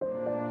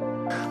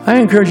I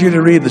encourage you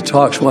to read the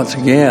talks once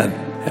again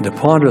and to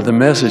ponder the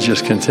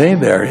messages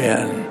contained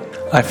therein.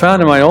 I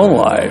found in my own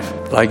life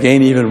that I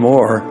gain even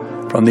more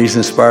from these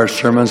inspired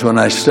sermons when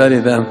I study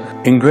them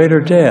in greater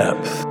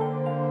depth.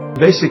 The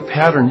basic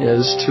pattern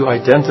is to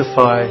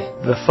identify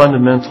the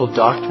fundamental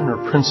doctrine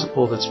or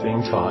principle that's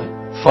being taught,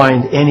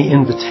 find any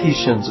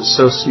invitations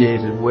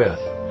associated with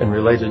and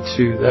related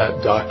to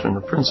that doctrine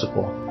or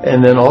principle,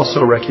 and then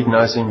also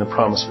recognizing the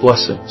promised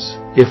blessings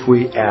if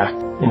we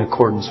act in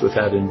accordance with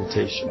that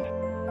invitation.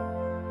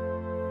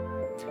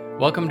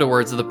 Welcome to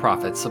Words of the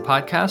Prophets, a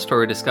podcast where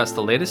we discuss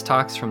the latest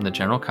talks from the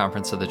General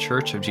Conference of the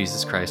Church of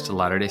Jesus Christ of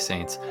Latter-day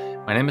Saints.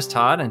 My name is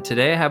Todd, and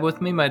today I have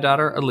with me my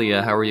daughter,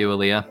 Alia. How are you,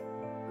 Alia?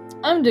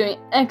 I'm doing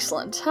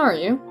excellent. How are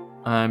you?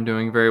 I'm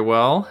doing very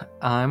well.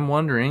 I'm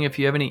wondering if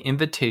you have any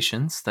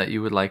invitations that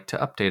you would like to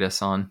update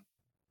us on.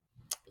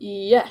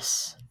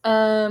 Yes.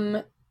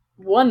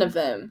 One of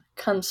them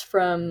comes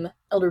from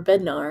Elder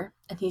Bednar,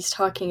 and he's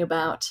talking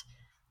about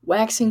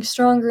waxing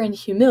stronger in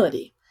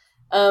humility.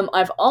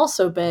 I've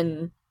also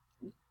been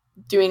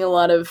doing a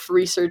lot of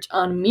research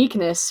on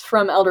meekness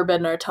from Elder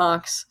Bednar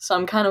talks, so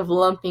I'm kind of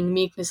lumping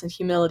meekness and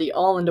humility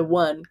all into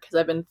one, because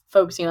I've been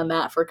focusing on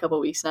that for a couple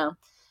weeks now.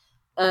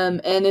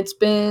 And it's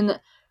been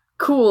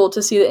cool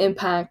to see the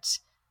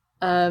impact,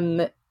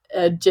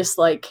 just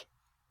like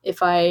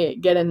if I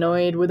get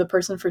annoyed with a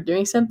person for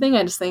doing something,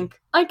 I just think,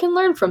 I can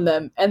learn from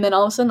them, and then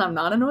all of a sudden I'm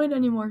not annoyed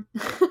anymore.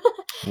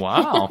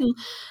 Wow.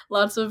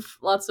 Lots of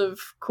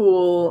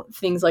cool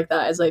things like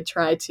that as I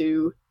try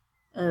to,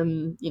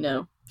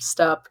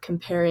 stop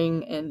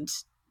comparing and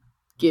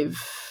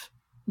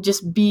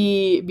just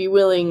be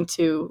willing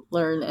to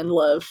learn and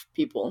love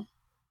people.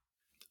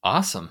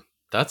 Awesome.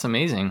 That's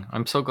amazing.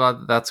 I'm so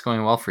glad that's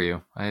going well for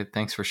you.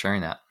 Thanks for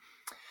sharing that.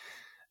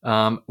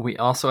 We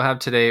also have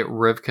today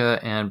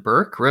Rivka and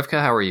Burke.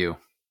 Rivka, how are you?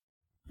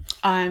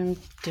 I'm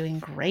doing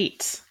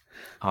great.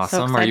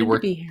 Awesome. So are you to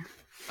be here.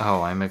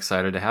 Oh, I'm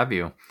excited to have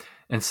you.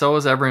 And so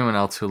is everyone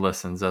else who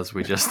listens, as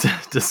we just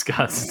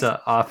discussed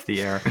off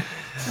the air.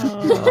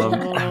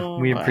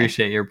 We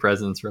appreciate your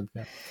presence,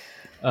 Rivka.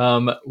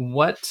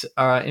 What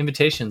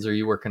invitations are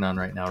you working on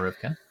right now,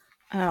 Rivka?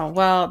 Oh,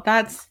 well,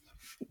 that's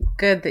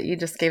good that you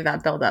just gave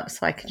that build up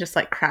so I could just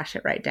crash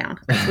it right down.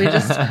 We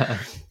just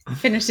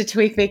finished a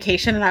 2-week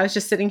vacation and I was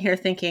just sitting here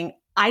thinking,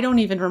 I don't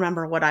even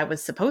remember what I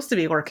was supposed to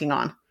be working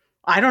on.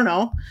 I don't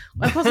know.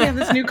 I'm supposed to have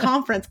this new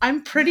conference.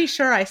 I'm pretty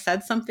sure I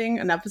said something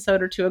an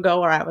episode or two ago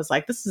where I was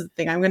like, this is the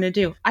thing I'm going to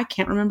do. I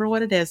can't remember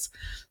what it is.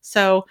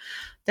 So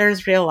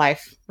there's real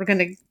life. We're going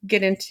to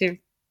get into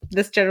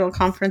this general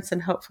conference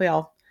and hopefully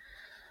I'll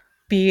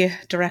be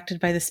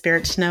directed by the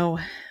Spirit to know,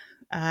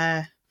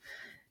 to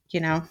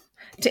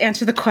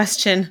answer the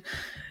question,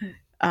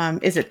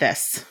 is it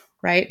this,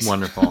 right?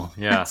 Wonderful.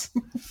 Yeah.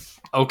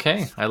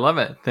 Okay. I love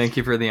it. Thank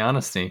you for the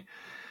honesty.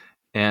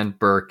 And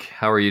Burke,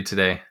 how are you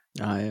today?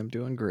 I am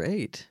doing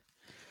great.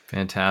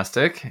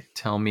 Fantastic.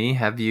 Tell me,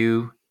 have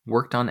you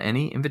worked on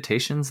any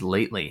invitations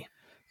lately?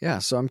 Yeah,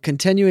 so I'm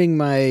continuing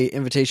my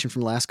invitation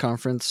from last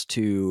conference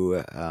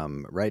to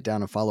write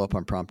down and follow up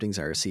on promptings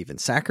I receive in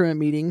sacrament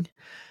meeting,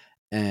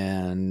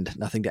 and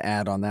nothing to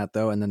add on that,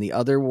 though. And then the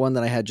other one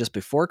that I had just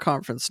before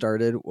conference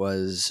started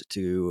was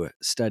to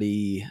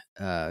study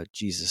the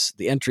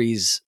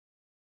entries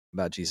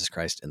about Jesus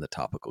Christ in the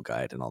topical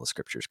guide and all the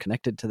scriptures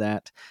connected to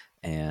that,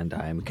 and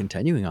I'm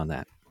continuing on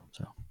that.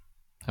 So.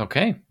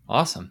 Okay,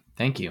 awesome.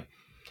 Thank you.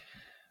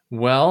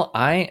 Well,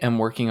 I am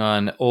working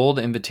on old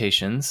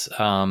invitations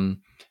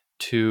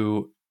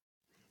to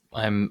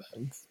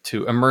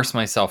immerse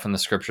myself in the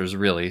scriptures,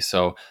 really.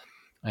 So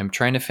I'm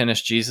trying to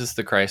finish Jesus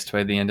the Christ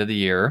by the end of the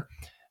year.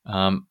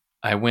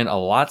 I went a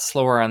lot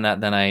slower on that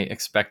than I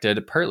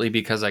expected, partly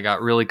because I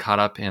got really caught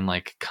up in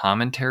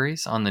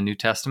commentaries on the New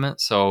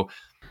Testament. So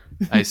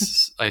I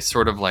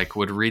sort of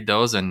would read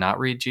those and not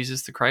read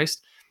Jesus the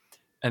Christ.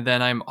 And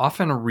then I'm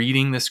often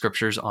reading the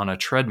scriptures on a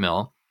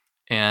treadmill,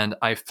 and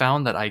I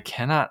found that I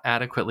cannot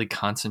adequately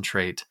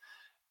concentrate.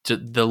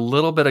 The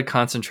little bit of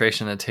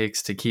concentration it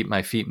takes to keep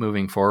my feet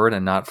moving forward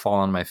and not fall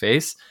on my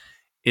face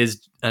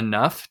is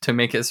enough to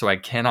make it so I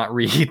cannot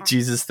read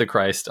Jesus the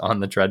Christ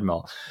on the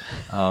treadmill.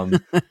 Oh,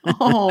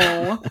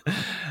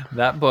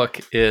 that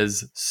book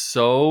is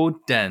so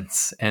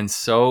dense and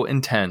so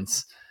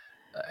intense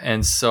and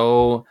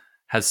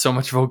has so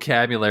much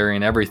vocabulary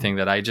and everything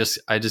that I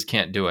just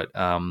can't do it.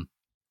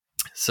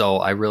 So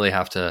I really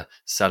have to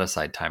set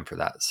aside time for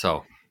that.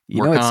 So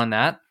working on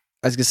that.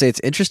 I was going to say, it's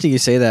interesting you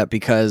say that,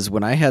 because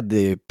when I had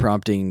the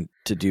prompting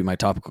to do my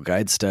topical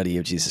guide study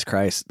of Jesus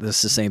Christ, this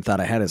is the same thought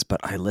I had is, but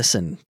I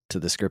listen to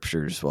the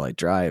scriptures while I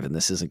drive, and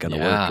this isn't going to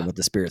work. And what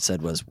the Spirit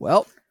said was,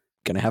 well,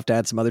 going to have to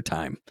add some other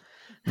time.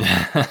 There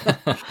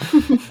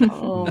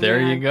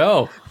you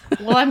go.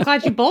 Well, I'm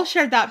glad you both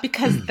shared that,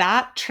 because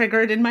that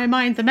triggered in my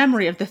mind the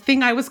memory of the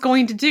thing I was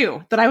going to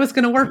do, that I was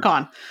going to work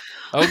on.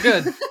 Oh,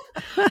 good.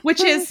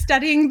 Which is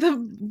studying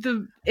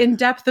the in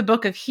depth the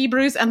book of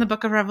Hebrews and the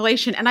book of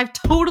Revelation, and I've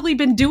totally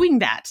been doing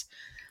that.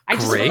 I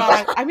just Great.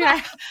 forgot.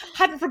 I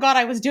hadn't forgot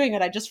I was doing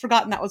it. I just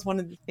forgotten that was one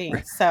of the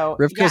things. So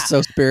Rivka's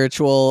so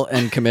spiritual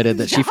and committed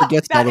that she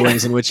forgets all the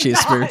ways in which she is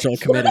spiritual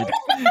and committed.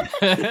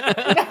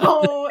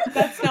 No,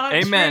 that's not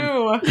Amen.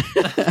 true.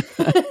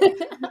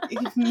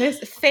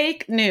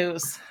 Fake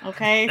news.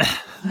 Okay.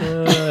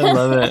 I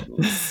love it.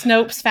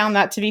 Snopes found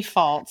that to be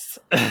false.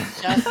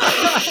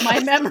 Just my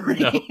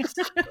memory.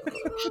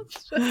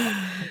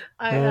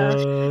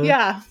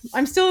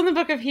 I'm still in the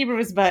book of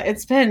Hebrews, but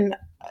it's been,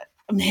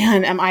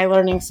 man, am I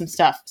learning some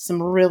stuff,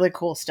 some really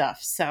cool stuff.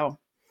 So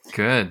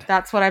good.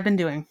 That's what I've been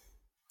doing.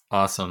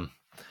 Awesome.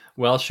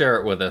 Well, share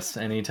it with us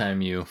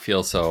anytime you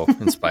feel so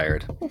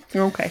inspired.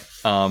 Okay.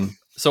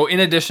 So in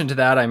addition to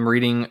that, I'm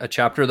reading a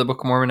chapter of the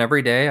Book of Mormon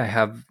every day. I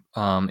have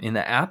in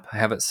the app, I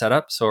have it set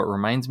up so it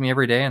reminds me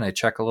every day, and I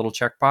check a little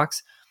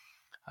checkbox.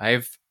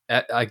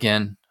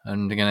 Again,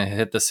 I'm going to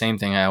hit the same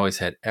thing I always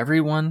hit.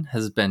 Everyone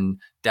has been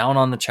down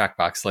on the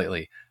checkbox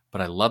lately,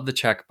 but I love the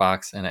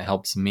checkbox, and it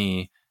helps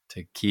me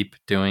to keep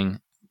doing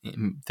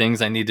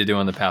things I need to do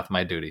on the path of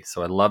my duty.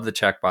 So I love the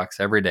checkbox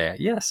every day.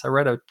 Yes, I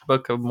read a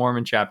Book of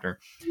Mormon chapter.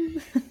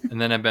 And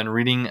then I've been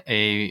reading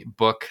a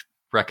book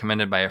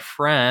recommended by a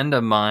friend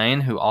of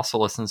mine who also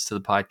listens to the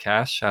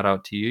podcast. Shout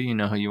out to you. You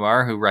know who you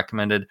are, who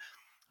recommended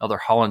Elder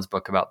Holland's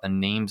book about the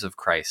names of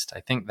Christ. I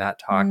think that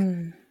talk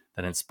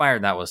that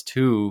inspired that was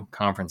 2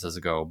 conferences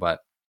ago, but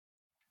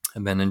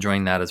I've been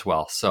enjoying that as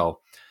well. So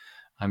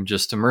I'm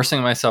just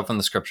immersing myself in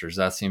the scriptures.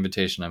 That's the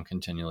invitation I'm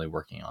continually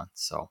working on.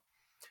 So,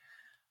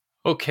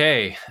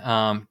 okay.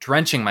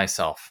 Drenching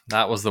myself.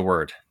 That was the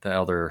word the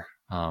elder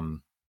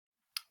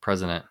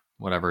president,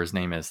 whatever his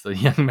name is, the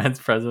young men's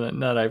president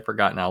that I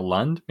forgot now,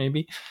 Lund,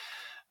 maybe,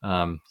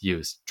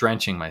 used.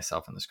 Drenching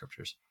myself in the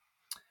scriptures.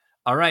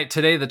 All right.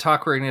 Today, the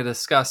talk we're going to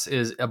discuss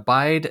is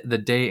Abide the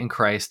Day in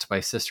Christ by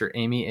Sister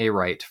Amy A.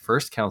 Wright,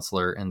 first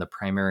counselor in the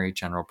primary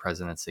general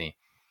presidency.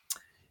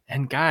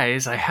 And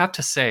guys, I have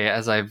to say,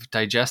 as I've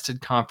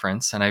digested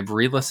conference and I've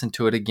re-listened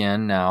to it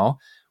again now,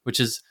 which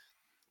is,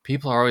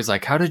 people are always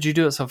like, how did you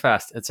do it so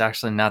fast? It's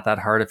actually not that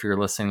hard if you're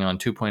listening on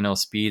 2.0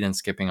 speed and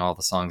skipping all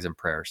the songs and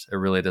prayers. It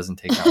really doesn't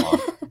take that long.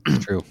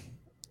 True.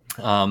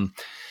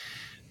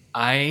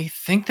 I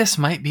think this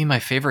might be my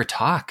favorite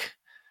talk.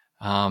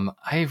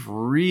 I've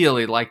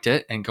really liked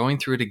it, and going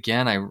through it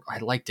again, I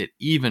liked it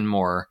even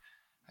more.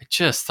 I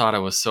just thought it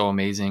was so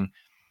amazing,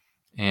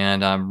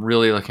 and I'm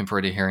really looking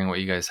forward to hearing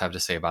what you guys have to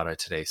say about it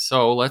today.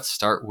 So let's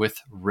start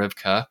with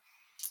Rivka.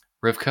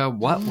 Rivka,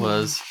 what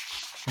was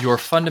your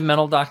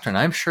fundamental doctrine?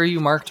 I'm sure you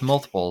marked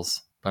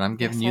multiples, but I'm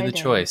giving you the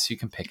choice. You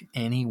can pick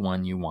any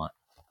one you want.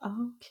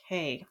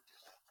 Okay.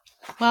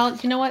 Well,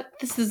 you know what?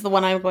 This is the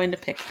one I'm going to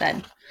pick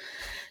then.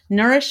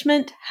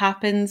 Nourishment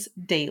happens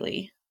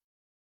daily.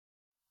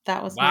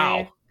 That was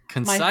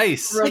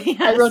concise.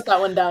 I wrote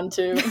that one down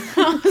too.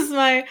 That was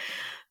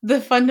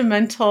the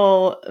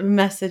fundamental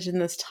message in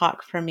this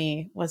talk for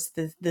me was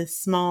the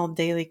small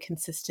daily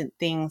consistent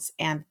things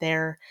and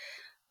their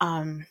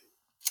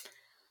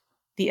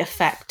the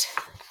effect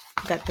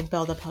that the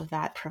buildup of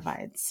that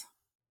provides.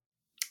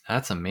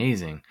 That's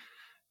amazing.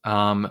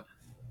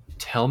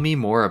 Tell me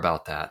more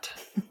about that.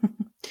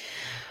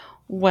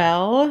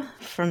 Well,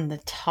 from the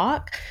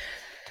talk,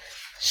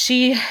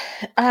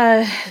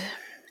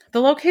 the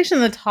location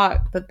of the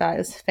talk that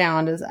is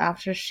found is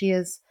after she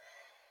has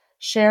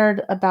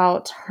shared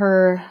about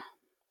her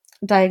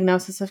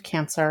diagnosis of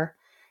cancer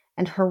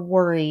and her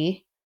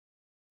worry.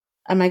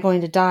 Am I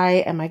going to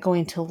die? Am I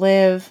going to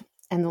live?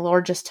 And the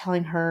Lord just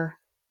telling her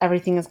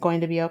everything is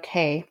going to be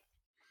okay.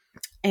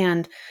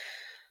 And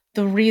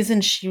the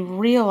reason she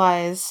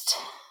realized,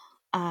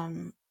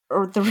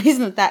 or the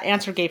reason that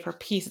answer gave her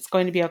peace, it's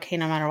going to be okay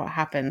no matter what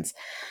happens.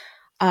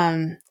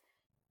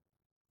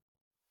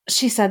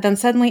 She said, then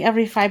suddenly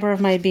every fiber of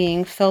my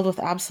being filled with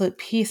absolute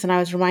peace, and I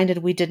was reminded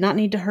we did not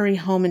need to hurry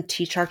home and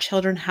teach our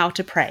children how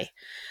to pray.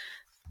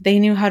 They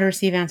knew how to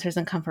receive answers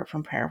and comfort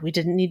from prayer. We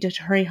didn't need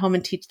to hurry home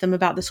and teach them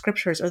about the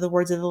scriptures or the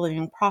words of the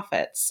living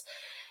prophets.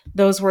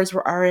 Those words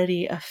were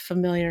already a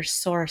familiar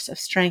source of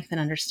strength and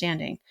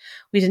understanding.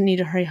 We didn't need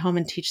to hurry home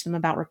and teach them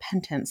about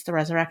repentance, the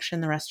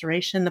resurrection, the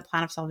restoration, the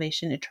plan of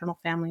salvation, eternal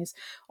families,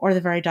 or the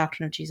very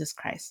doctrine of Jesus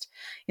Christ.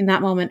 In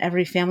that moment,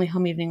 every family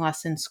home evening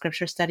lesson,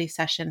 scripture study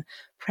session,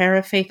 prayer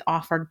of faith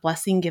offered,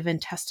 blessing given,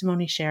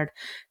 testimony shared,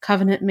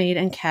 covenant made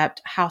and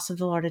kept, house of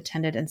the Lord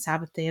attended, and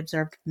Sabbath day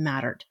observed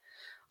mattered.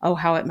 Oh,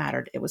 how it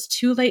mattered. It was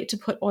too late to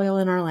put oil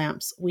in our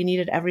lamps. We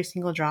needed every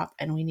single drop,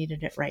 and we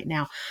needed it right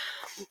now.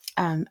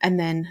 And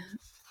then,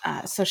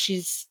 so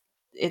it's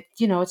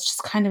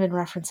just kind of in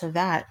reference of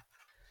that.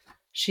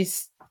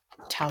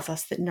 Tells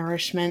us that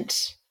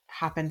nourishment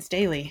happens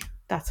daily.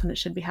 That's when it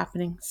should be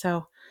happening.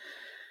 So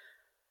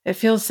it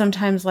feels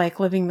sometimes like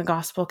living the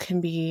gospel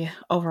can be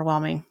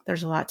overwhelming.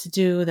 There's a lot to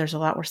do. There's a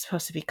lot we're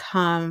supposed to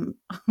become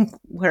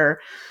where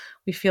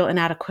we feel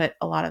inadequate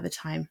a lot of the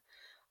time.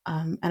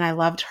 And I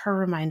loved her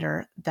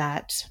reminder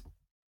that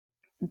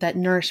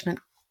nourishment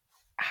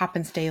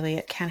happens daily.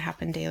 It can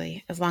happen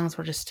daily as long as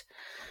we're just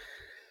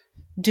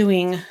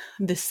doing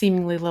the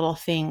seemingly little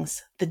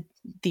things. The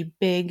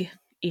big,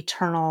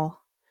 eternal,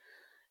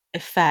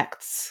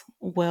 effects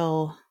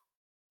will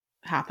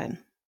happen.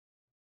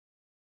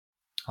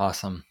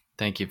 Awesome.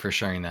 Thank you for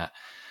sharing that.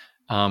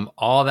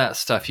 All that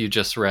stuff you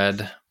just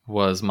read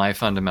was my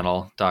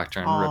fundamental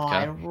doctrine, Oh, Rivka.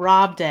 I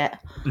robbed it.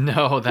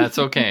 No, that's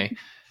okay.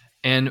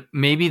 And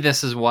maybe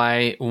this is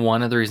why,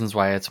 one of the reasons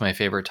why it's my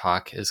favorite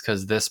talk is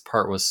because this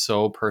part was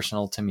so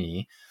personal to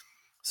me.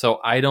 So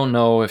I don't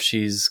know if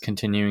she's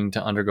continuing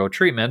to undergo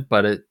treatment,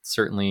 but it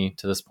certainly,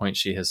 to this point,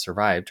 she has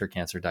survived her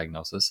cancer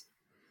diagnosis.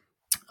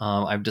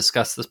 I've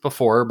discussed this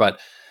before, but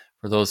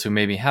for those who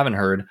maybe haven't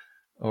heard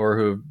or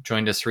who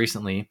joined us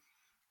recently,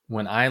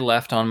 when I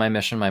left on my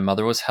mission, my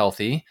mother was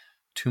healthy.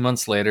 2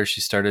 months later,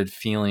 she started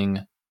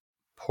feeling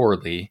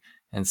poorly.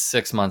 And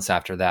 6 months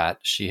after that,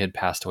 she had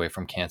passed away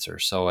from cancer.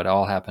 So it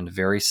all happened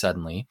very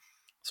suddenly.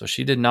 So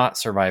she did not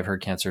survive her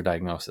cancer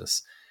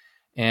diagnosis.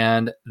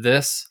 And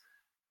this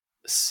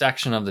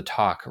section of the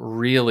talk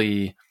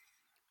really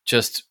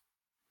just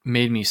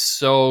made me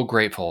so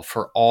grateful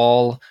for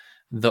all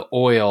the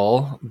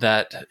oil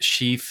that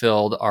she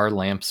filled our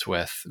lamps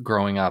with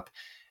growing up.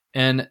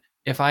 And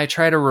if I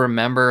try to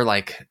remember,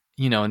 like,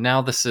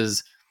 now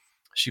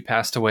she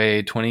passed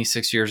away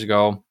 26 years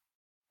ago.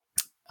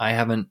 I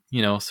haven't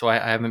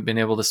been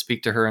able to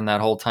speak to her in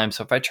that whole time.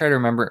 So if I try to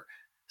remember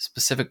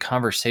specific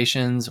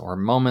conversations or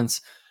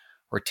moments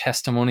or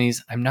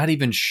testimonies, I'm not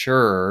even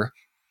sure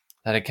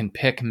that I can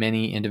pick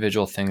many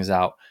individual things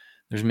out.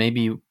 There's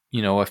maybe,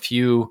 a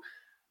few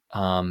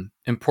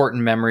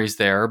important memories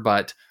there,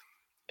 but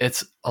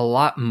it's a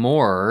lot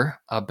more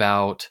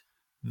about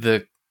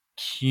the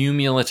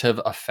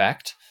cumulative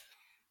effect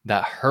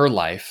that her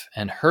life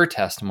and her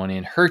testimony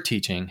and her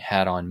teaching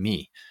had on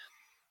me.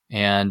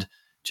 And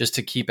just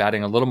to keep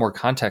adding a little more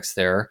context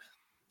there,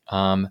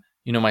 my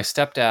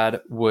stepdad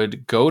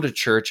would go to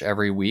church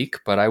every week,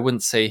 but I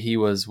wouldn't say he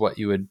was what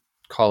you would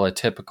call a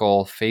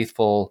typical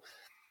faithful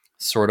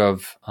sort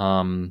of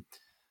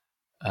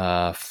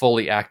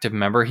fully active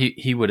member.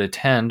 He would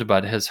attend,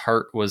 but his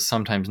heart was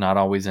sometimes not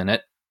always in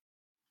it.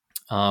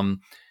 And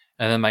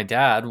then my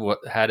dad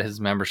had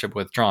his membership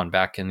withdrawn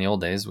back in the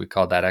old days. We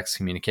called that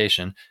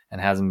excommunication, and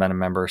hasn't been a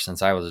member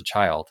since I was a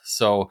child.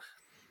 So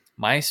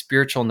my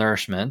spiritual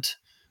nourishment,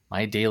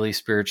 my daily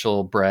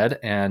spiritual bread,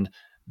 and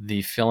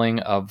the filling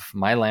of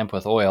my lamp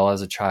with oil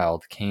as a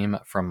child came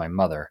from my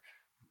mother.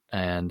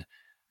 And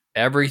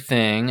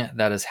everything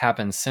that has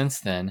happened since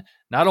then,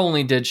 not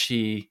only did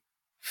she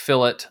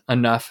fill it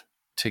enough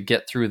to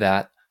get through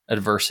that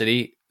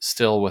adversity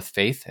still with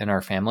faith in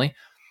our family,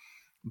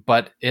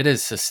 but it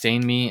has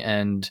sustained me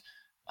and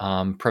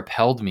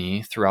propelled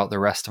me throughout the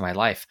rest of my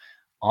life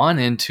on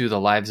into the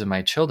lives of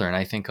my children.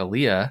 I think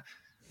Alia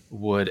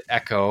would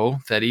echo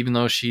that even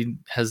though she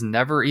has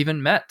never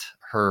even met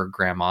her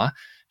grandma,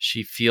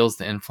 she feels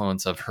the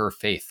influence of her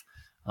faith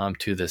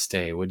to this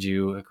day. Would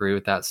you agree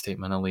with that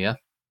statement, Alia?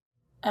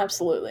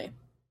 Absolutely.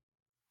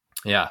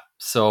 Yeah.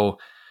 So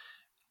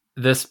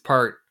this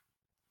part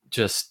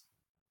just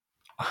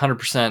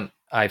 100%,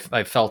 I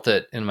felt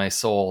it in my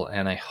soul,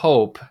 and I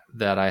hope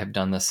that I have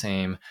done the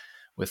same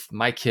with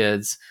my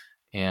kids,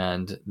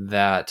 and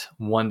that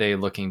one day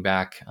looking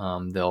back,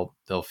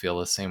 they'll feel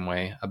the same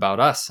way about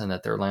us, and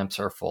that their lamps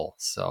are full.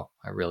 So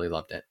I really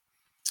loved it.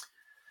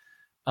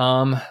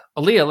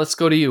 Alia, let's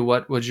go to you.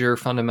 What was your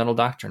fundamental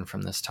doctrine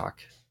from this talk?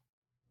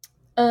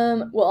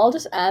 Well, I'll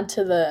just add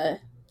to the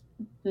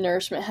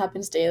nourishment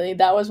happens daily.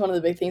 That was one of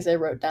the big things I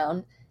wrote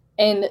down.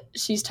 And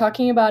she's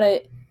talking about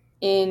it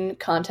in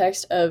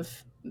context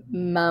of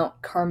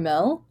Mount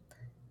Carmel,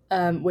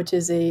 which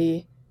is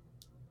a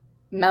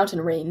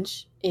mountain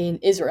range in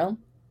Israel.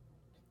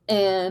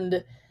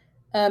 And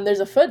there's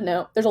a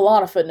footnote. There's a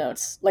lot of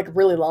footnotes, like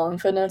really long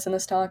footnotes in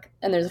this talk.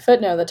 And there's a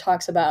footnote that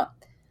talks about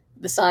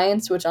the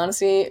science, which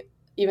honestly,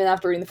 even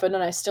after reading the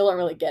footnote, I still don't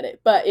really get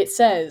it. But it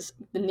says,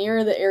 the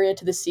nearer the area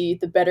to the sea,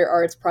 the better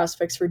are its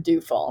prospects for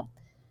dewfall.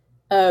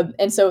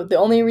 And so the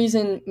only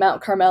reason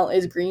Mount Carmel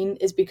is green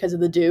is because of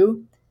the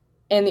dew.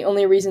 And the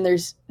only reason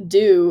there's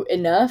dew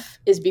enough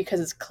is because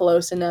it's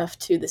close enough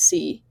to the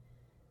sea.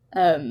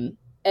 And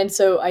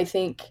so I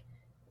think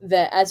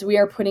that as we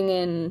are putting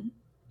in,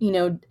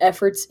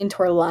 efforts into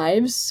our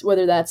lives,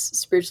 whether that's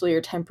spiritually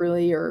or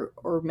temporally or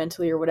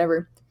mentally or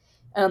whatever,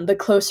 the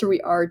closer we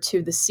are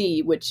to the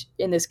sea, which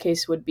in this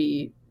case would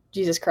be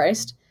Jesus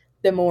Christ,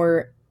 the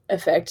more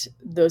effect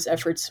those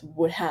efforts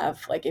would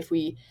have. Like if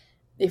we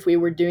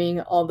were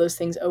doing all those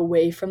things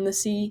away from the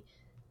sea,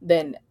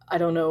 then I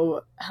don't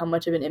know how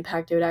much of an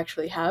impact it would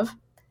actually have.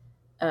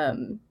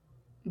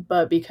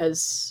 But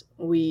because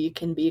we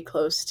can be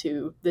close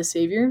to the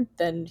Savior,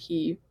 then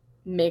he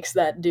makes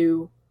that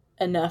do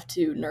enough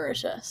to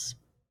nourish us.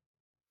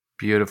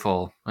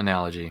 Beautiful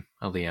analogy,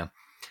 Alia.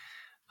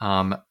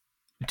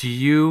 Do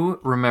you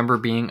remember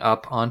being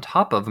up on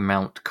top of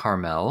Mount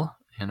Carmel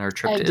in our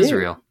trip to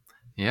Israel?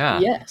 Yeah.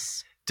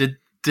 Yes.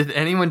 Did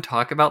anyone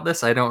talk about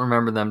this? I don't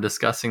remember them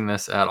discussing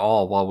this at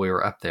all while we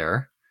were up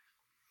there.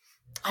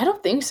 I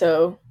don't think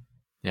so.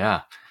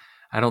 Yeah,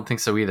 I don't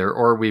think so either.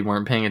 Or we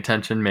weren't paying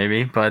attention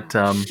maybe, but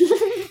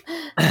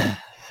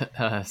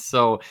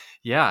So,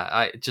 yeah,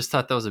 I just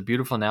thought that was a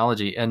beautiful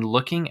analogy. And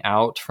looking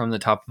out from the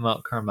top of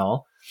Mount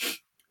Carmel,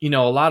 a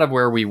lot of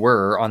where we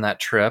were on that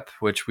trip,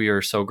 which we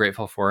are so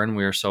grateful for and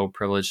we are so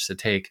privileged to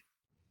take,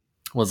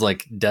 was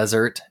like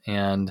desert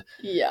and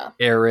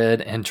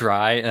arid and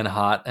dry and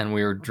hot. And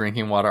we were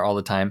drinking water all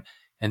the time.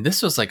 And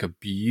this was like a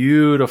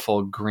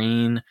beautiful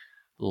green,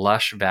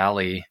 lush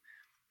valley,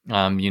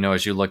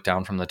 as you look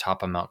down from the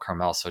top of Mount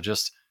Carmel. So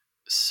just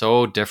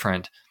so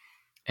different.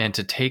 And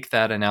to take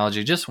that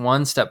analogy just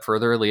one step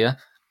further, Alia,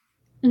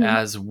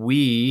 as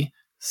we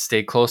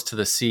stay close to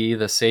the sea,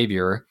 the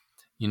Savior,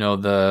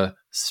 the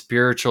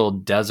spiritual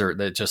desert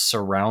that just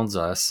surrounds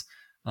us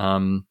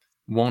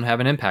won't have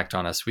an impact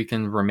on us. We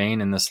can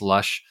remain in this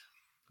lush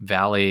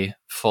valley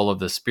full of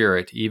the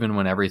Spirit, even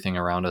when everything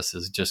around us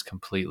is just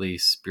completely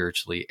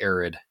spiritually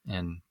arid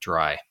and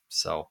dry.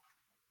 So,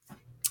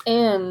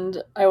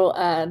 and I will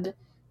add,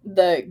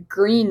 the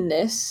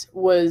greenness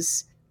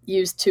was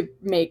used to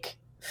make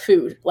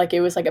food. Like,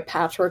 it was like a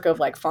patchwork of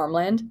like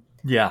farmland.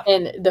 Yeah.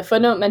 And the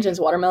footnote mentions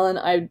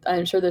watermelon.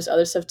 I'm sure there's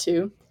other stuff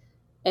too.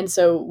 And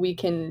so we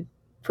can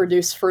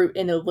produce fruit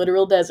in a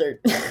literal desert.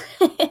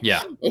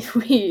 Yeah. If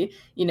we,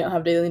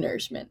 have daily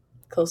nourishment.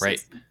 Close.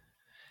 Right.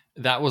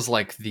 That was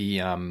like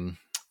the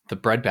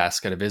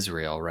breadbasket of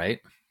Israel, right?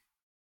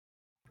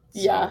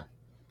 Yeah.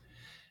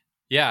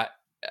 Yeah.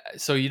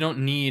 So you don't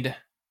need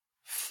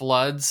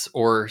floods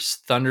or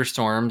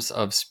thunderstorms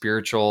of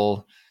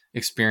spiritual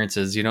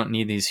experiences. You don't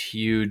need these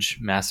huge,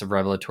 massive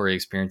revelatory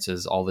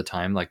experiences all the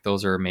time. Like,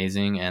 those are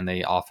amazing, and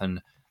they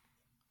often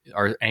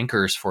are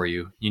anchors for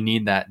you. You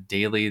need that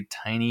daily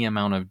tiny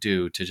amount of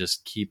dew to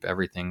just keep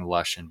everything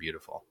lush and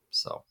beautiful.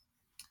 So,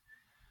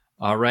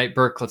 all right,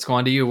 Burke, let's go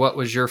on to you. What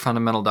was your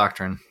fundamental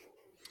doctrine?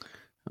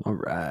 All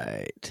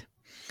right.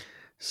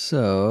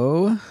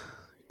 So,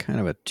 kind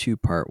of a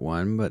two-part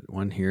one, but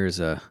one here is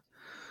a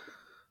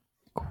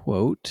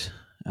quote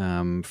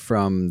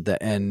from the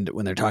end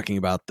when they're talking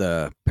about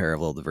the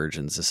parable of the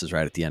virgins. This is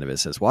right at the end of it. It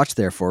says, "Watch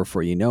therefore,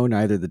 for you know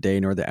neither the day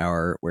nor the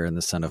hour wherein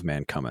the Son of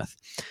Man cometh."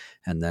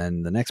 And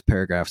then the next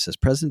paragraph says,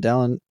 President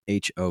Dallin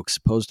H. Oakes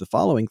posed the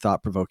following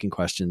thought-provoking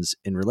questions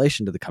in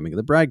relation to the coming of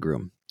the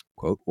bridegroom.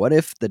 Quote, "What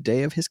if the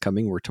day of his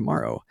coming were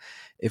tomorrow?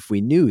 If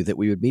we knew that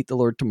we would meet the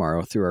Lord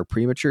tomorrow through our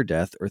premature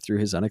death or through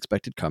his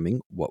unexpected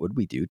coming, what would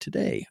we do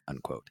today?"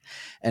 Unquote.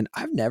 And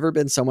I've never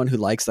been someone who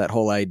likes that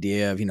whole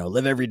idea of,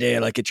 live every day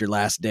like it's your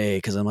last day.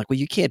 Because I'm like, well,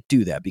 you can't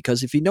do that.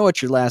 Because if you know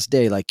it's your last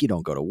day, like, you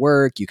don't go to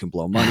work, you can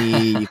blow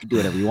money, you can do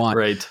whatever you want.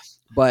 Right.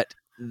 But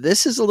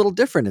this is a little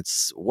different.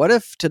 It's, what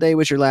if today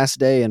was your last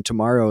day and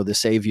tomorrow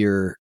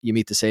you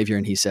meet the Savior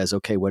and he says,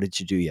 okay, what did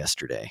you do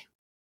yesterday?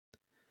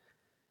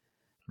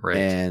 Right.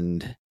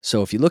 And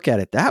so if you look at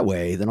it that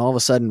way, then all of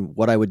a sudden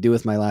what I would do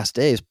with my last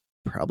day is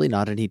probably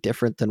not any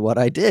different than what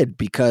I did.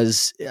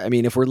 Because,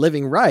 if we're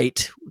living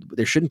right,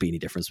 there shouldn't be any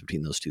difference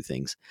between those two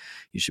things.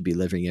 You should be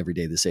living every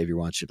day the Savior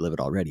wants you to live it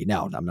already.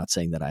 Now, I'm not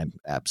saying that I'm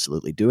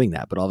absolutely doing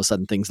that, but all of a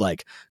sudden things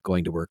like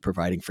going to work,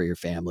 providing for your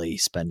family,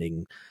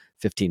 spending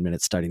 15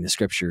 minutes studying the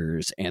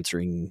scriptures,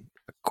 answering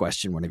a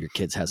question one of your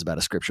kids has about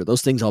a scripture,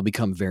 those things all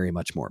become very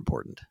much more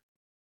important.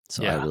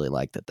 So I really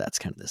like that that's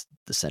kind of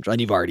the central, and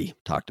you've already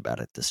talked about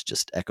it. This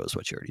just echoes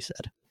what you already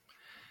said.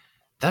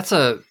 That's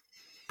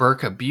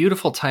Burke, a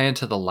beautiful tie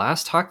into the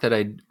last talk that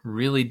I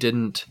really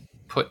didn't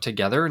put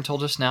together until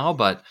just now.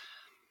 But,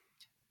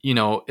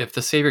 if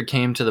the Savior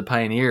came to the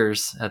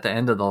pioneers at the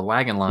end of the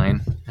wagon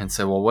line and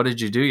said, well, what did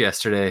you do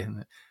yesterday?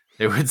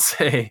 They would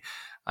say,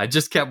 I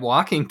just kept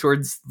walking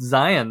towards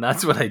Zion.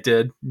 That's what I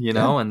did,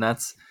 and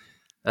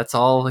that's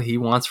all he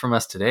wants from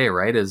us today,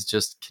 right? Is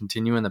just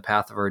continuing the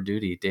path of our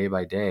duty day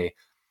by day.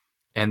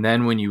 And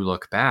then when you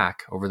look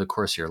back over the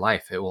course of your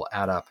life, it will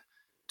add up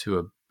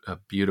to a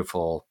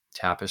beautiful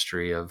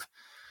tapestry of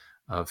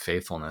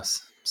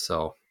faithfulness.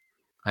 So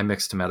I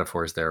mixed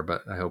metaphors there,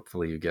 but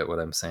hopefully you get what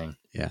I'm saying.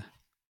 Yeah.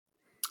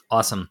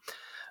 Awesome.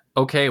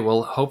 Okay.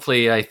 Well,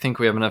 hopefully I think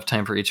we have enough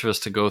time for each of us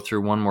to go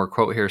through one more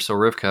quote here. So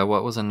Rivka,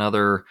 what was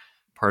another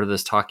part of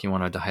this talk you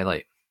wanted to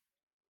highlight?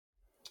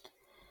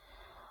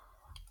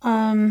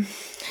 How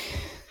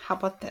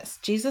about this?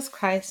 Jesus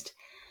Christ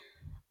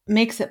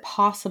makes it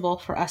possible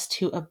for us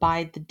to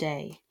abide the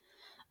day.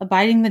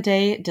 Abiding the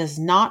day does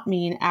not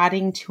mean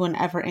adding to an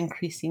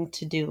ever-increasing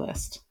to-do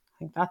list. I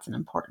think that's an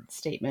important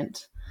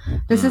statement.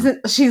 This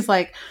isn't, she's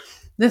like,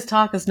 this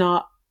talk is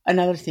not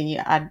another thing you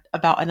add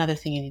about another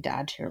thing you need to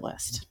add to your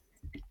list.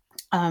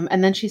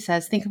 And then she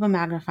says, think of a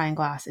magnifying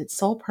glass. Its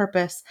sole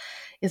purpose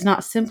is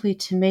not simply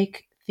to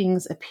make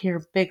things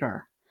appear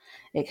bigger.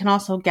 It can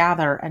also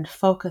gather and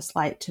focus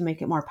light to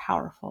make it more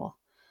powerful.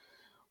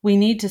 We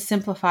need to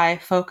simplify,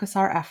 focus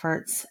our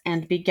efforts,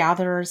 and be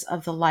gatherers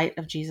of the light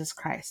of Jesus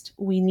Christ.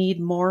 We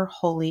need more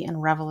holy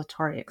and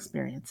revelatory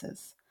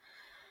experiences.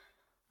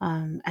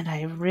 And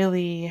I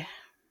really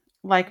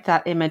like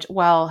that image.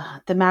 Well,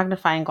 the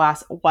magnifying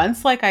glass.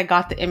 Once, I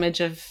got the image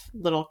of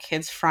little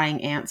kids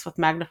frying ants with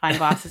magnifying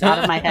glasses out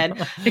of my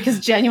head, because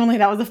genuinely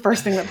that was the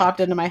first thing that popped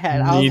into my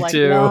head. I was like,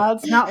 no,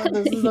 that's not what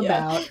this is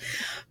about.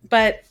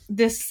 But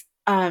this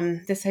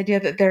idea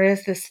that there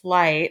is this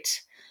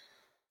light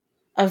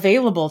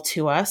available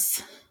to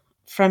us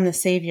from the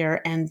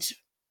Savior. And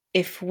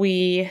if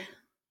we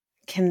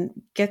can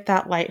get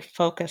that light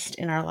focused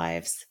in our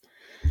lives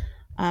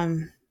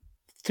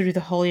through the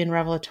holy and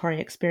revelatory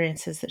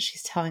experiences that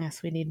she's telling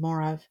us we need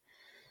more of,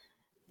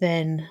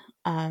 then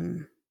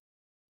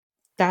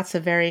that's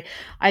I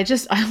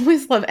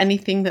always love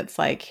anything that's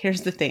like,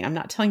 here's the thing. I'm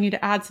not telling you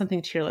to add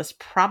something to your list.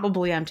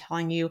 Probably I'm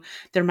telling you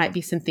there might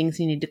be some things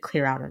you need to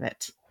clear out of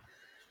it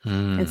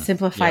and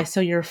simplify. Yep. So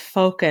your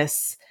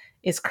focus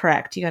is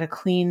correct. You got to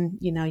clean,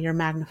 your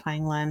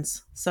magnifying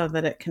lens so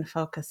that it can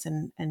focus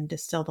and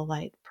distill the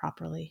light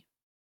properly.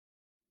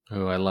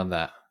 Oh, I love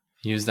that.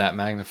 Use that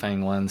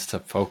magnifying lens to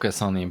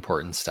focus on the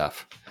important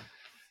stuff.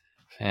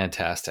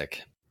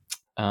 Fantastic.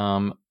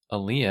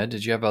 Alia,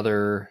 did you have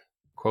other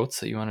quotes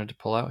that you wanted to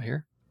pull out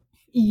here?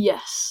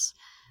 Yes.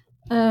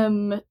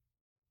 My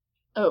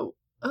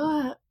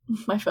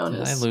phone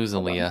Did is. I lose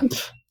hold on. Alia?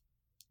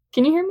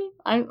 Can you hear me?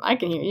 I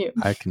can hear you.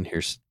 I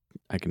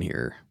can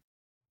hear.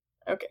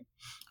 Okay.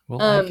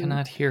 Well, I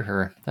cannot hear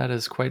her. That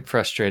is quite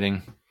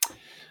frustrating.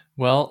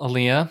 Well,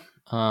 Alia,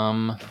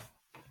 I'm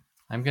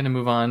going to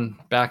move on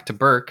back to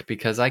Burke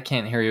because I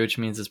can't hear you, which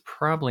means it's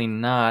probably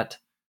not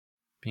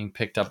being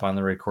picked up on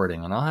the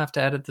recording, and I'll have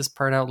to edit this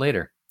part out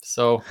later.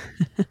 So,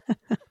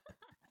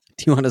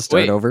 Do you want to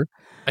start over?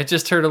 I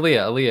just heard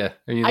Alia. Alia,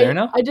 are you there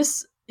now?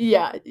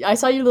 I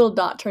saw your little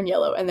dot turn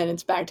yellow, and then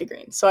it's back to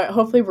green. So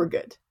hopefully we're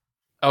good.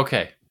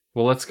 Okay.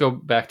 Well, let's go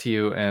back to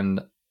you, and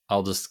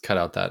I'll just cut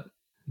out that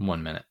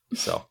 1 minute.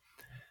 So,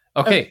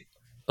 okay.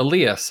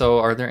 Alia, so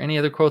are there any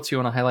other quotes you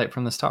want to highlight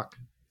from this talk?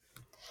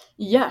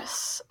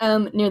 Yes.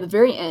 Near the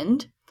very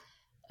end,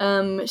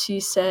 she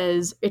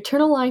says,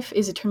 eternal life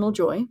is eternal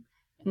joy.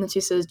 And then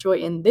she says, joy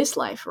in this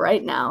life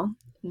right now,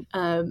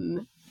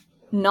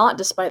 not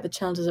despite the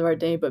challenges of our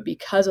day, but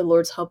because of the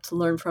Lord's help to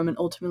learn from and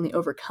ultimately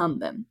overcome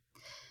them.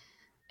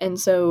 And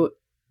so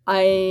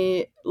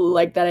I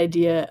like that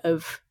idea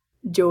of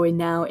joy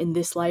now in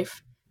this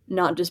life,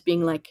 not just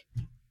being like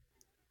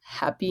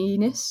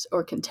happiness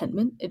or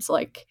contentment. It's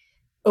like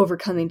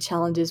overcoming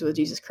challenges with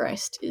Jesus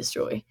Christ is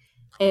joy.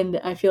 And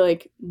I feel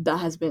like that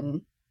has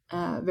been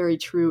very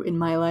true in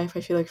my life.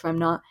 I feel like if I'm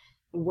not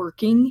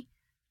working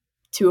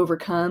to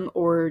overcome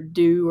or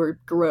do or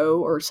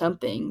grow or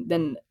something,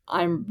 then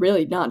I'm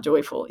really not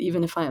joyful.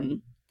 Even if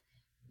I'm,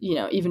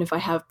 even if I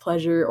have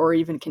pleasure or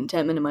even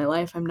contentment in my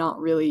life, I'm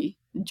not really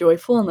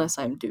joyful unless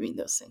I'm doing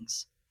those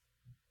things.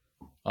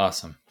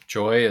 Awesome.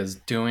 Joy is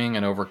doing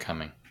and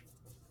overcoming.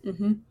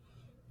 Mm-hmm.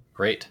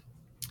 Great.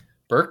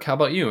 Burke, how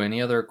about you?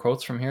 Any other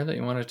quotes from here that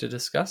you wanted to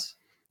discuss?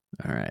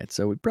 All right.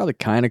 So we probably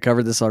kind of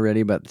covered this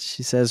already, but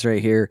she says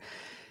right here,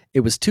 it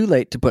was too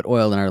late to put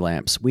oil in our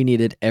lamps. We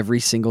needed every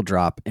single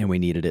drop, and we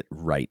needed it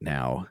right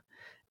now.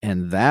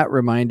 And that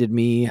reminded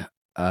me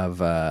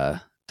of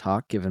a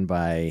talk given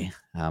by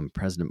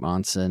President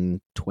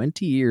Monson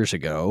 20 years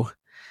ago.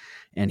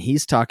 And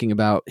he's talking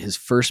about his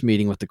first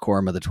meeting with the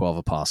Quorum of the 12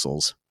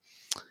 Apostles,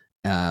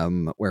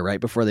 where right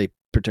before they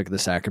partook of the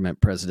sacrament,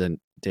 President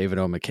David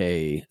O.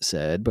 McKay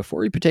said,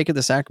 before we partake of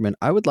the sacrament,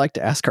 I would like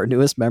to ask our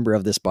newest member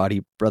of this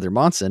body, Brother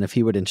Monson, if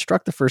he would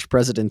instruct the first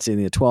presidency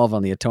in the 12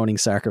 on the atoning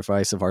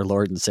sacrifice of our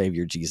Lord and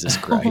Savior, Jesus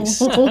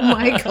Christ. Oh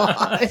my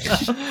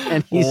gosh.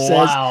 And he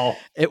says,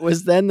 it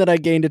was then that I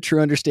gained a true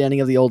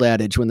understanding of the old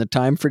adage, when the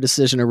time for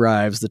decision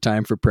arrives, the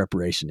time for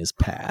preparation is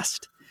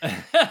past.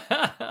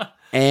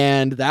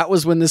 And that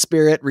was when the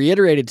Spirit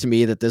reiterated to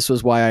me that this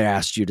was why I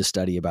asked you to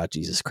study about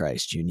Jesus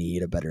Christ. You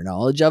need a better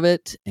knowledge of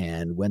it.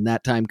 And when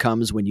that time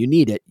comes, when you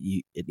need it,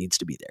 it needs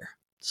to be there.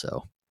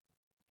 So.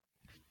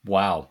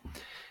 Wow.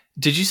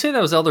 Did you say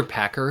that was Elder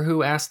Packer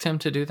who asked him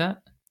to do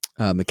that?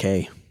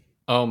 McKay.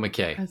 Oh,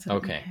 McKay.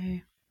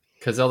 Okay.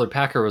 Because Elder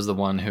Packer was the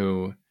one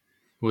who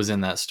was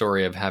in that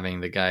story of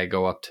having the guy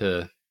go up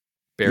to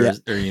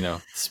bears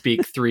or,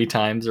 speak 3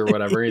 times or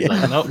whatever. He's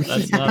like, nope,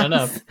 that's not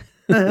enough.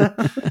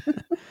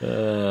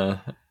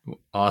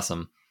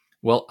 Awesome.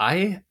 Well,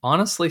 I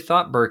honestly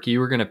thought, Burke, you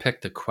were going to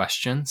pick the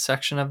question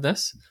section of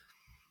this.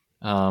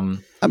 I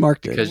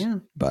marked it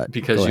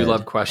because you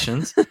love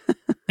questions.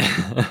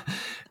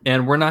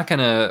 And we're not going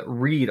to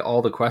read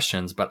all the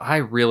questions, but I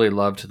really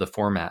loved the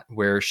format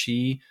where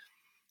she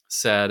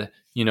said,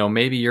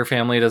 maybe your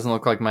family doesn't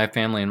look like my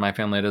family and my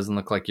family doesn't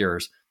look like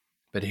yours,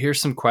 but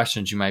here's some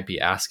questions you might be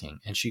asking.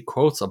 And she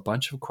quotes a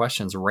bunch of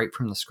questions right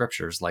from the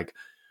scriptures, like,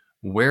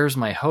 where's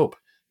my hope?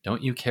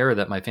 Don't you care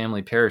that my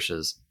family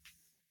perishes?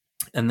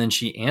 And then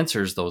she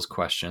answers those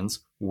questions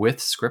with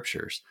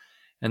scriptures.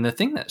 And the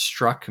thing that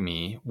struck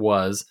me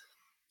was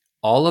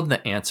all of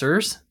the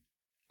answers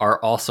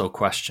are also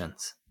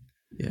questions.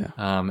 Yeah.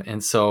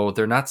 And so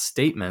they're not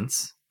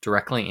statements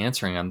directly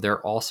answering them.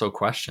 They're also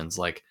questions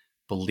like,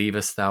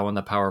 believest thou in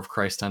the power of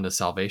Christ unto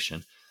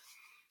salvation?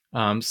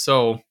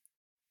 So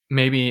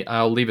maybe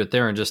I'll leave it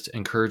there and just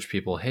encourage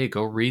people, hey,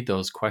 go read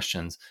those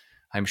questions.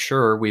 I'm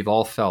sure we've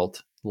all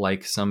felt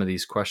like some of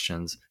these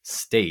questions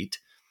state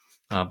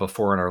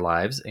before in our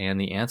lives, and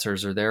the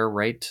answers are there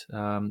right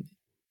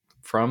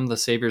from the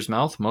Savior's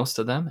mouth, most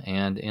of them,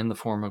 and in the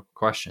form of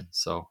questions.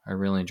 So I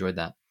really enjoyed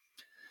that.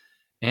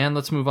 And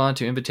let's move on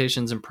to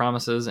invitations and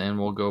promises, and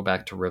we'll go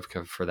back to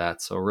Rivka for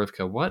that. So,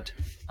 Rivka, what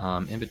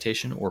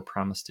invitation or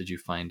promise did you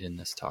find in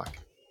this talk?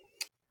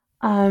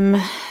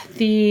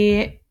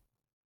 The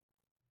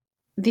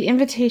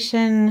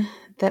invitation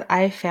that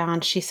I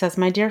found, she says,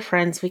 "My dear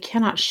friends, we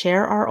cannot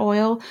share our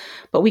oil,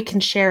 but we can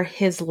share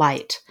his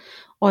light.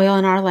 Oil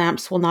in our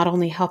lamps will not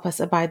only help us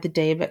abide the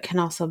day, but can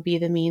also be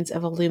the means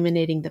of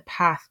illuminating the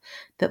path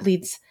that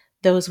leads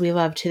those we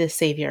love to the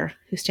Savior,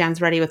 who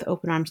stands ready with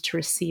open arms to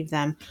receive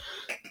them."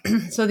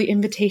 So the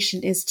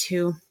invitation is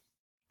to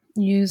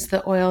use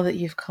the oil that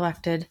you've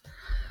collected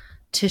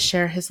to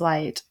share his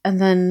light. And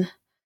then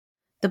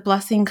the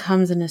blessing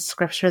comes in a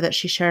scripture that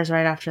she shares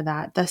right after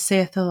that. "Thus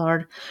saith the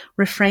Lord,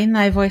 refrain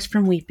thy voice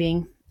from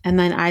weeping, and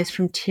thine eyes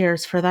from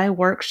tears, for thy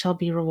work shall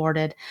be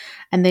rewarded,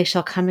 and they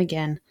shall come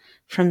again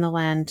from the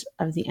land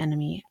of the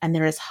enemy. And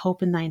there is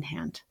hope in thine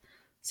hand,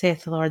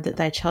 saith the Lord, that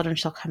thy children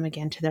shall come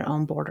again to their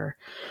own border."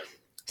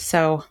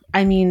 So,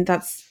 I mean,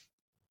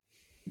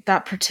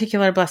 that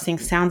particular blessing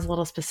sounds a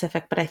little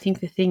specific, but I think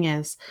the thing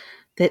is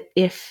that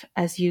if,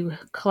 as you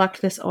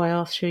collect this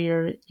oil through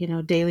your,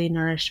 daily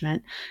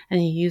nourishment,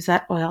 and you use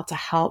that oil to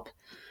help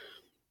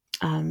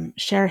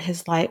share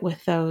his light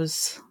with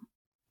those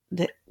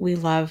that we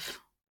love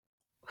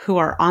who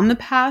are on the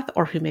path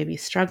or who may be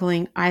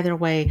struggling, either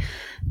way,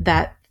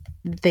 that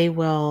they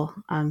will,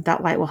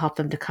 that light will help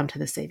them to come to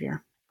the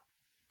Savior.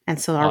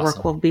 And so our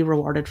work will be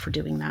rewarded for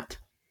doing that.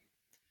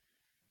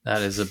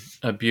 That is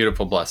a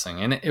beautiful blessing.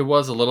 And it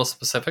was a little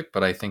specific,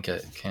 but I think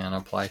it can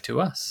apply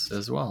to us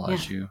as well,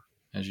 as you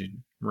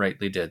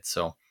rightly did.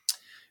 So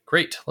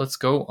great. Let's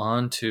go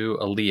on to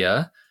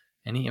Alia.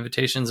 Any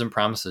invitations and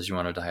promises you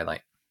wanted to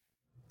highlight?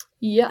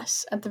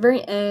 Yes. At the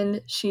very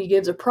end, she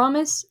gives a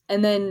promise,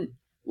 and then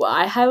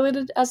I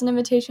highlighted as an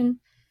invitation.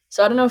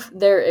 So I don't know if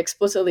they're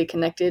explicitly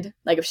connected,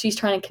 like if she's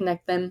trying to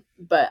connect them,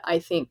 but I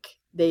think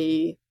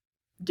they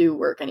do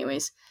work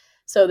anyways.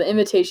 So the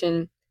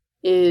invitation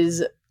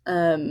is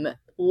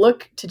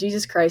look to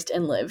Jesus Christ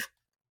and live.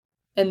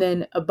 And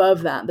then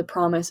above that, the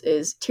promise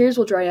is tears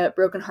will dry up,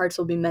 broken hearts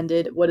will be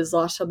mended, what is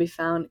lost shall be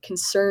found,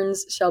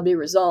 concerns shall be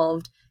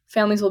resolved,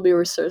 families will be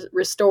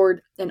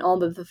restored, and all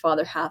that the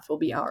Father hath will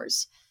be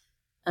ours.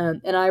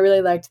 And I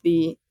really liked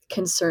the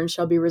concerns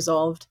shall be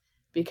resolved,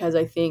 because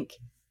I think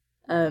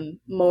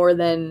more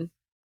than,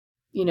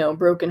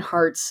 broken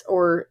hearts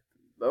or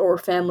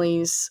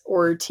families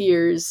or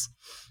tears,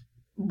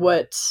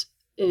 what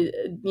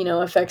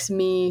affects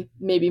me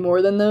maybe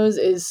more than those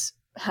is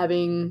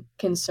having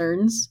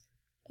concerns,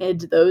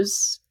 and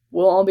those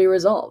will all be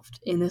resolved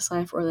in this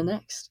life or the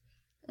next.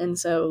 And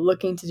so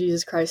looking to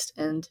Jesus Christ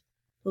and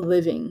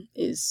living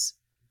is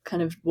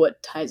kind of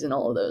what ties in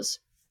all of those.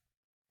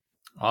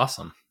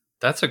 Awesome.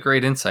 That's a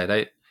great insight.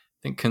 I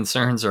think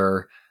concerns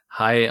are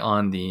high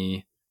on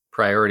the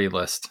priority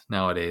list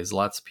nowadays.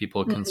 Lots of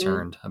people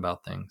concerned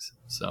about things.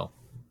 So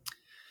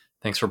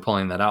thanks for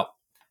pulling that out.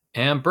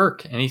 And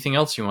Burke, anything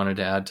else you wanted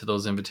to add to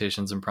those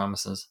invitations and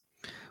promises?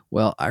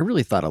 Well, I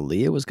really thought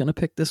Alia was going to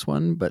pick this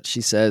one, but she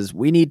says,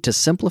 we need to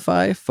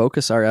simplify,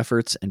 focus our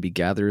efforts, and be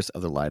gatherers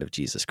of the light of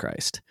Jesus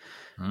Christ.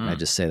 And I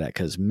just say that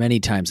because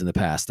many times in the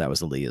past, that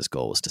was Alia's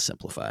goal, was to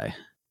simplify.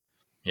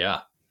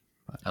 Yeah,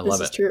 I love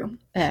it. This is true.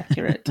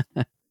 Accurate.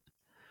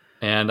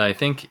 And I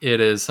think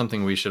it is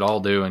something we should all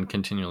do and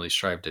continually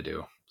strive to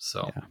do.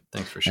 So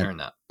thanks for sharing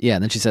that. Yeah,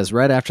 and then she says,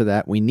 right after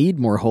that, we need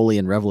more holy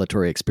and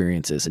revelatory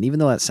experiences. And even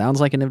though that sounds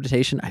like an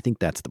invitation, I think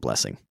that's the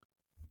blessing.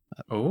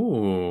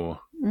 Oh,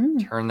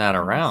 turn that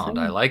around.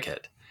 I like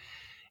it.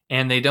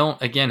 And they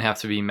don't, again, have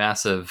to be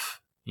massive,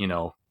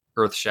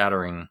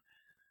 earth-shattering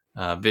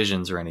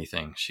visions or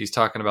anything. She's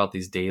talking about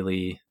these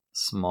daily,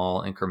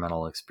 small,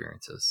 incremental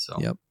experiences.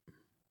 So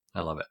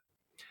I love it.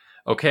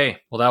 Okay,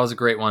 well, that was a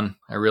great one.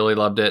 I really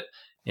loved it.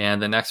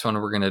 And the next one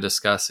we're going to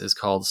discuss is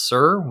called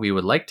Sir, We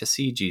Would Like to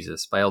See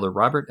Jesus by Elder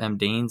Robert M.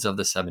 Daines of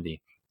the 70.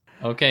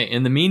 Okay,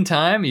 in the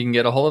meantime, you can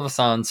get a hold of us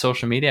on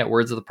social media at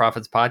Words of the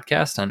Prophets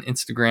Podcast on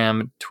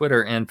Instagram,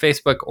 Twitter, and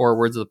Facebook, or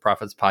Words of the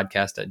Prophets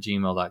Podcast at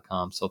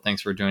gmail.com. So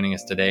thanks for joining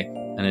us today.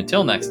 And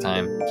until next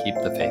time, keep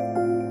the faith.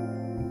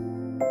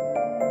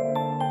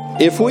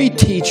 If we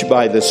teach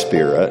by the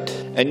Spirit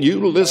and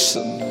you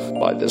listen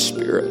by the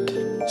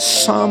Spirit,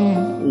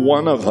 some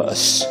one of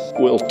us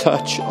will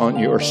touch on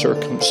your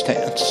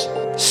circumstance,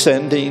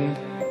 sending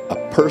a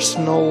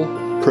personal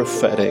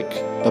prophetic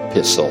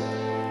epistle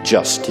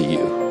just to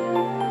you.